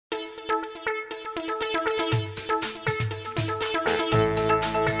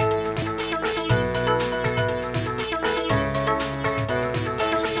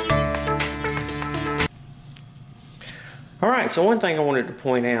Alright, so one thing I wanted to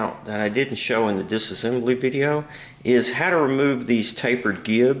point out that I didn't show in the disassembly video is how to remove these tapered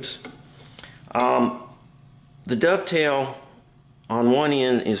gibbs. The dovetail on one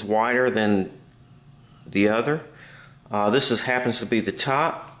end is wider than the other. This happens to be the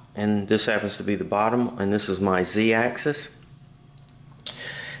top, and this happens to be the bottom, and this is my Z-axis.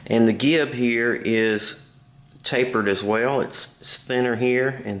 And the gib here is tapered as well. It's thinner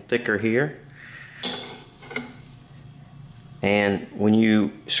here and thicker here. And when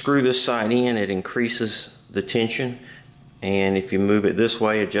you screw this side in, it increases the tension, and if you move it this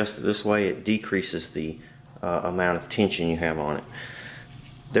way, adjust it this way, it decreases the amount of tension you have on it.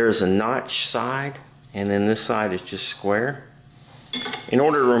 There's a notch side, and then this side is just square. In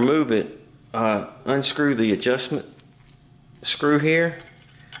order to remove it, unscrew the adjustment screw here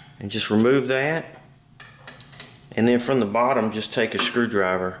and just remove that, and then from the bottom just take a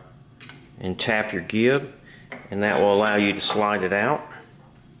screwdriver and tap your gib, and that will allow you to slide it out.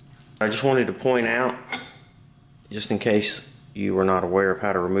 I just wanted to point out, just in case you were not aware of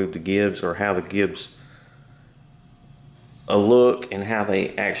how to remove the gibbs or how the gibbs look and how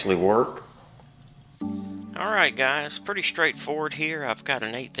they actually work. Alright guys, pretty straightforward here. I've got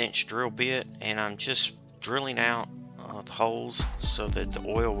an 1/8 inch drill bit, and I'm just drilling out the holes so that the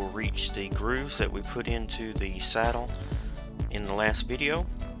oil will reach the grooves that we put into the saddle in the last video.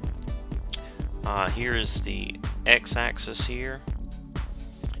 Here is the X-axis here,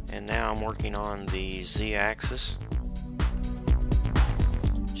 and now I'm working on the Z-axis.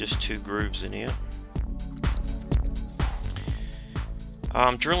 Just 2 grooves in it.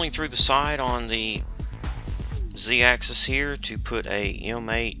 I'm drilling through the side on the Z-axis here to put a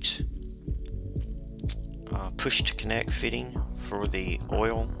M8 push to connect fitting for the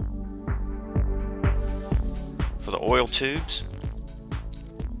oil tubes.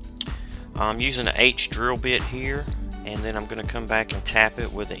 I'm using an H drill bit here, and then I'm going to come back and tap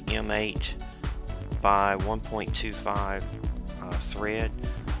it with an M8 by 1.25 thread,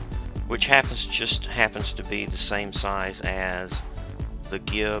 which happens to be the same size as the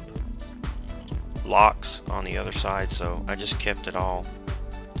gib locks on the other side, so I just kept it all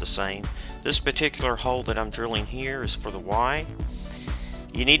the same. This particular hole that I'm drilling here is for the Y.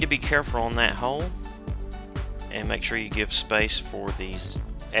 You need to be careful on that hole and make sure you give space for these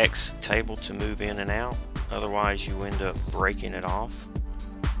X table to move in and out, otherwise you end up breaking it off.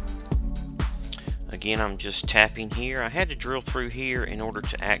 Again, I'm just tapping here. I had to drill through here in order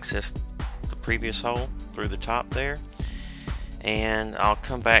to access the previous hole through the top there, and I'll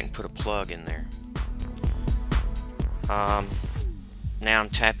come back and put a plug in there. Now I'm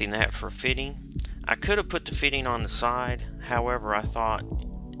tapping that for fitting. I could have put the fitting on the side, however I thought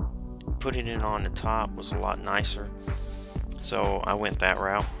putting it on the top was a lot nicer, so I went that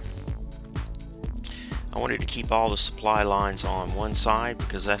route. I wanted to keep all the supply lines on one side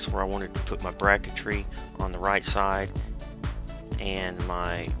because that's where I wanted to put my bracketry on the right side and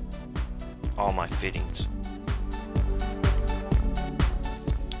all my fittings.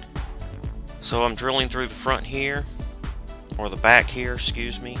 So I'm drilling through the front here, or the back here,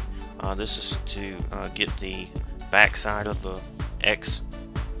 excuse me. This is to get the back side of the X,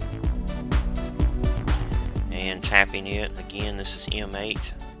 and tapping it. Again, this is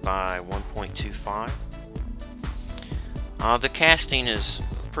M8 by 1.25. The casting is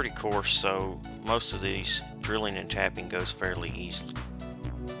pretty coarse, so most of these drilling and tapping goes fairly easily.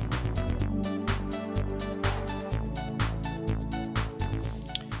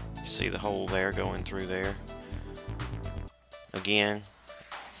 See the hole there going through there. Again,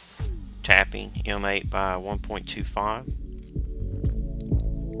 tapping M8 by 1.25.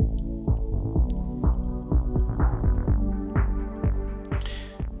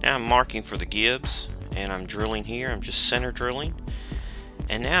 Now I'm marking for the gibbs, and I'm drilling here. I'm just center drilling,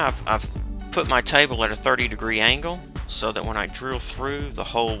 and now I've put my table at a 30-degree angle so that when I drill through, the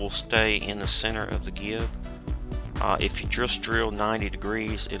hole will stay in the center of the gib. If you just drill 90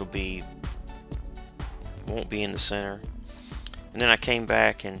 degrees, won't be in the center. And then I came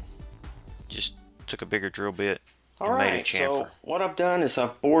back and just took a bigger drill bit and made a chamfer. So what I've done is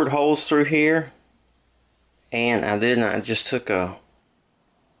I've bored holes through here, and I just took a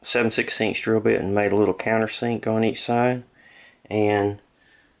 7/16 drill bit and made a little countersink on each side, and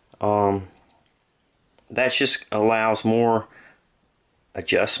that just allows more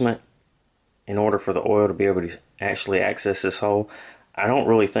adjustment in order for the oil to be able to actually access this hole. I don't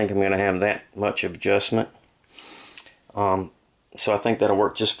really think I'm going to have that much of adjustment, so I think that'll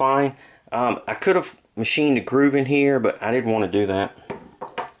work just fine. I could have machined a groove in here, but I didn't want to do that.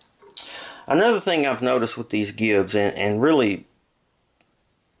 Another thing I've noticed with these gibbs, and really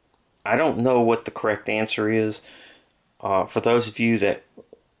I don't know what the correct answer is, For those of you that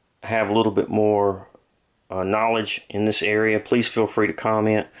have a little bit more knowledge in this area, please feel free to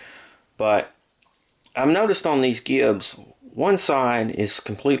comment. But I've noticed on these gibbs, one side is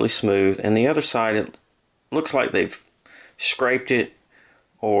completely smooth and the other side, it looks like they've scraped it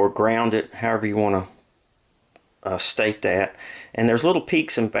or ground it, however you want to state that. And there's little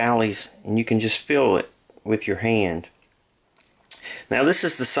peaks and valleys, and you can just feel it with your hand. Now this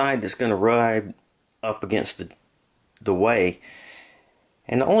is the side that's going to ride up against the way.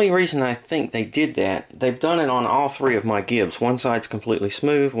 And the only reason I think they did that, they've done it on all three of my gibbs. One side's completely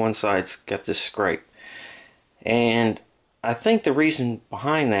smooth, one side's got this scrape. And I think the reason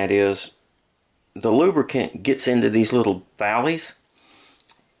behind that is the lubricant gets into these little valleys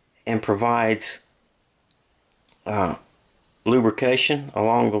and provides lubrication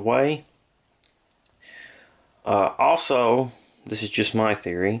along the way. Also, this is just my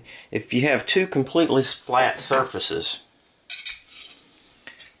theory, if you have two completely flat surfaces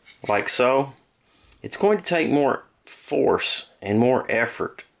like so, it's going to take more force and more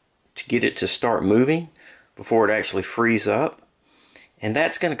effort to get it to start moving before it actually frees up, and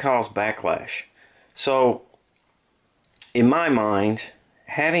that's going to cause backlash. So in my mind,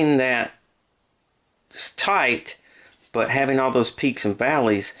 having that tight but having all those peaks and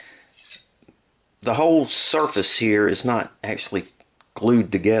valleys, the whole surface here is not actually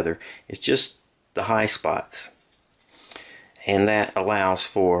glued together. It's just the high spots, and that allows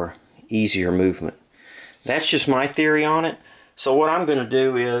for easier movement. That's just my theory on it. So what I'm going to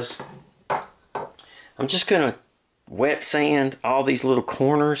do is I'm just going to wet sand all these little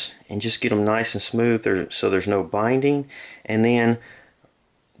corners and just get them nice and smooth so there's no binding, and then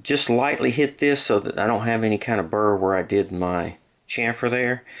just lightly hit this so that I don't have any kind of burr where I did my chamfer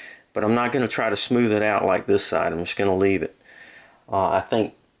there. But I'm not going to try to smooth it out like this side. I'm just going to leave it. I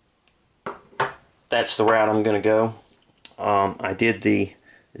think that's the route I'm going to go. I did the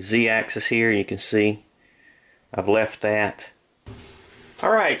Z-axis here. You can see I've left that.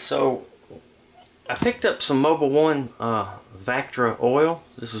 Alright, so I picked up some Mobil 1 Vactra oil.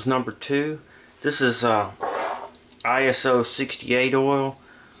 This is number 2. This is ISO 68 oil,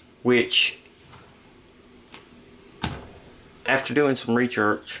 which, after doing some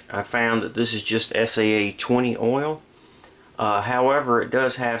research, I found that this is just SAA 20 oil. However, it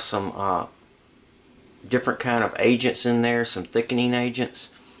does have some different kind of agents in there, some thickening agents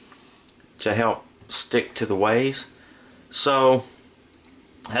to help stick to the ways. So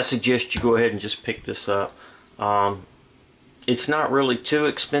I suggest you go ahead and just pick this up. It's not really too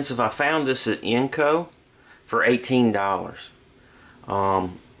expensive. I found this at Inco for $18.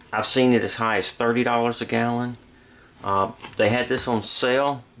 I've seen it as high as $30 a gallon. They had this on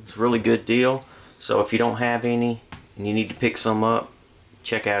sale. It's a really good deal. So if you don't have any and you need to pick some up,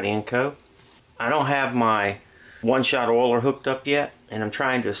 check out Inco. I don't have my one-shot oiler hooked up yet, and I'm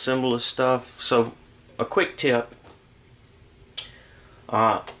trying to assemble this stuff. So a quick tip,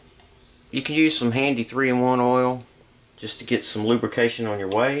 you can use some handy 3-in-1 oil just to get some lubrication on your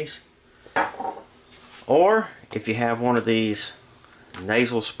ways. Or if you have one of these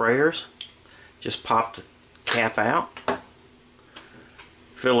nasal sprayers, just pop the cap out,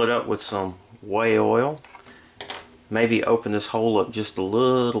 fill it up with some whey oil, maybe open this hole up just a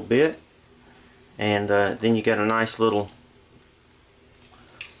little bit, and then you got a nice little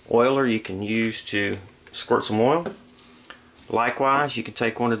oiler you can use to squirt some oil. Likewise, you can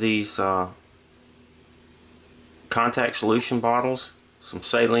take one of these contact solution bottles, some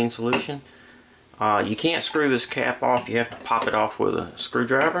saline solution. You can't screw this cap off, you have to pop it off with a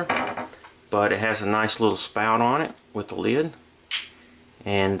screwdriver, but it has a nice little spout on it with the lid,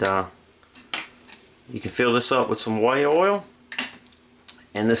 and you can fill this up with some whey oil,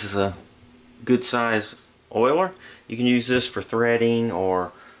 and this is a good size oiler. You can use this for threading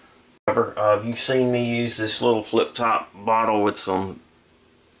or whatever. You've seen me use this little flip top bottle with some,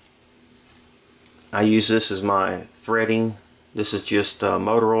 I use this as my threading. This is just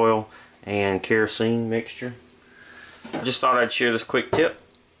motor oil and kerosene mixture. I just thought I'd share this quick tip.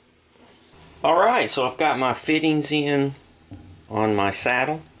 Alright, so I've got my fittings in on my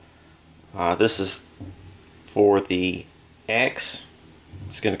saddle. This is for the X.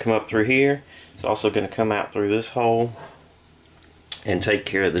 It's going to come up through here. It's also going to come out through this hole and take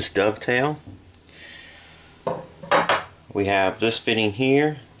care of this dovetail. We have this fitting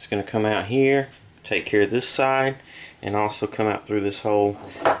here. It's going to come out here, take care of this side, and also come out through this hole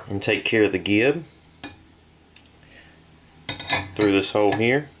and take care of the gib through this hole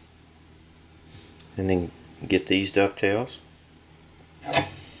here, and then get these dovetails.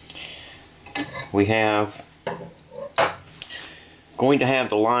 We have going to have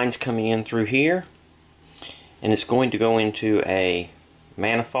the lines coming in through here, and it's going to go into a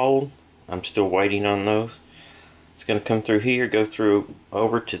manifold. I'm still waiting on those. It's going to come through here, go through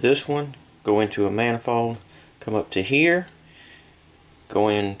over to this one, go into a manifold, come up to here, go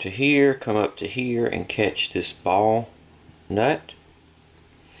into here, come up to here, and catch this ball nut,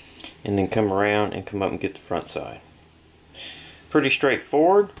 and then come around and come up and get the front side. Pretty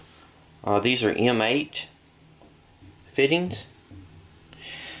straightforward. These are M8 fittings.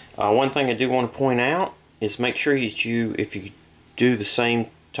 One thing I do want to point out is make sure that if you do the same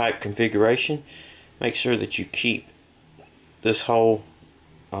type configuration, make sure that you keep this hole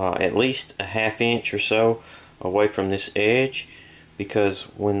at least a ½ inch or so away from this edge, because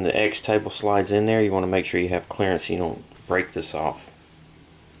when the X table slides in there, you want to make sure you have clearance so you don't break this off.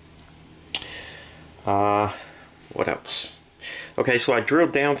 What else? Okay, so I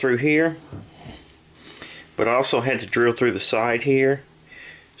drilled down through here, but I also had to drill through the side here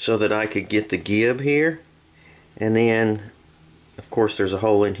so that I could get the gib here, and then of course there's a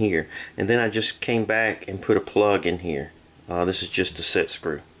hole in here, and then I just came back and put a plug in here. This is just a set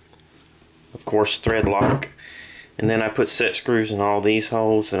screw, of course thread lock, and then I put set screws in all these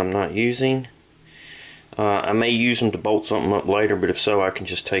holes that I'm not using. I may use them to bolt something up later, but if so, I can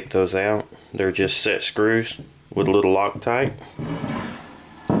just take those out. They're just set screws with a little Loctite.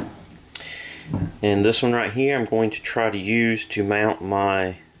 And this one right here I'm going to try to use to mount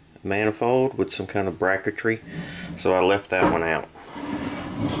my manifold with some kind of bracketry, so I left that one out.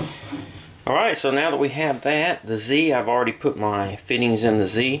 Alright, so now that we have that, the Z, I've already put my fittings in the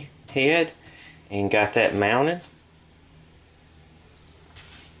Z head and got that mounted.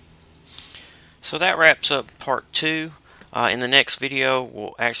 So that wraps up part 2. In the next video,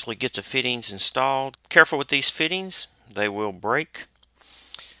 we'll actually get the fittings installed. Careful with these fittings, they will break.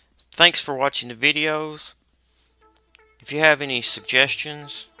 Thanks for watching the videos. If you have any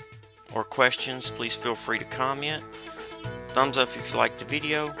suggestions or questions, please feel free to comment. Thumbs up if you liked the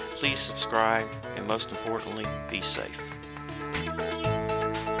video. Please subscribe, and most importantly, be safe.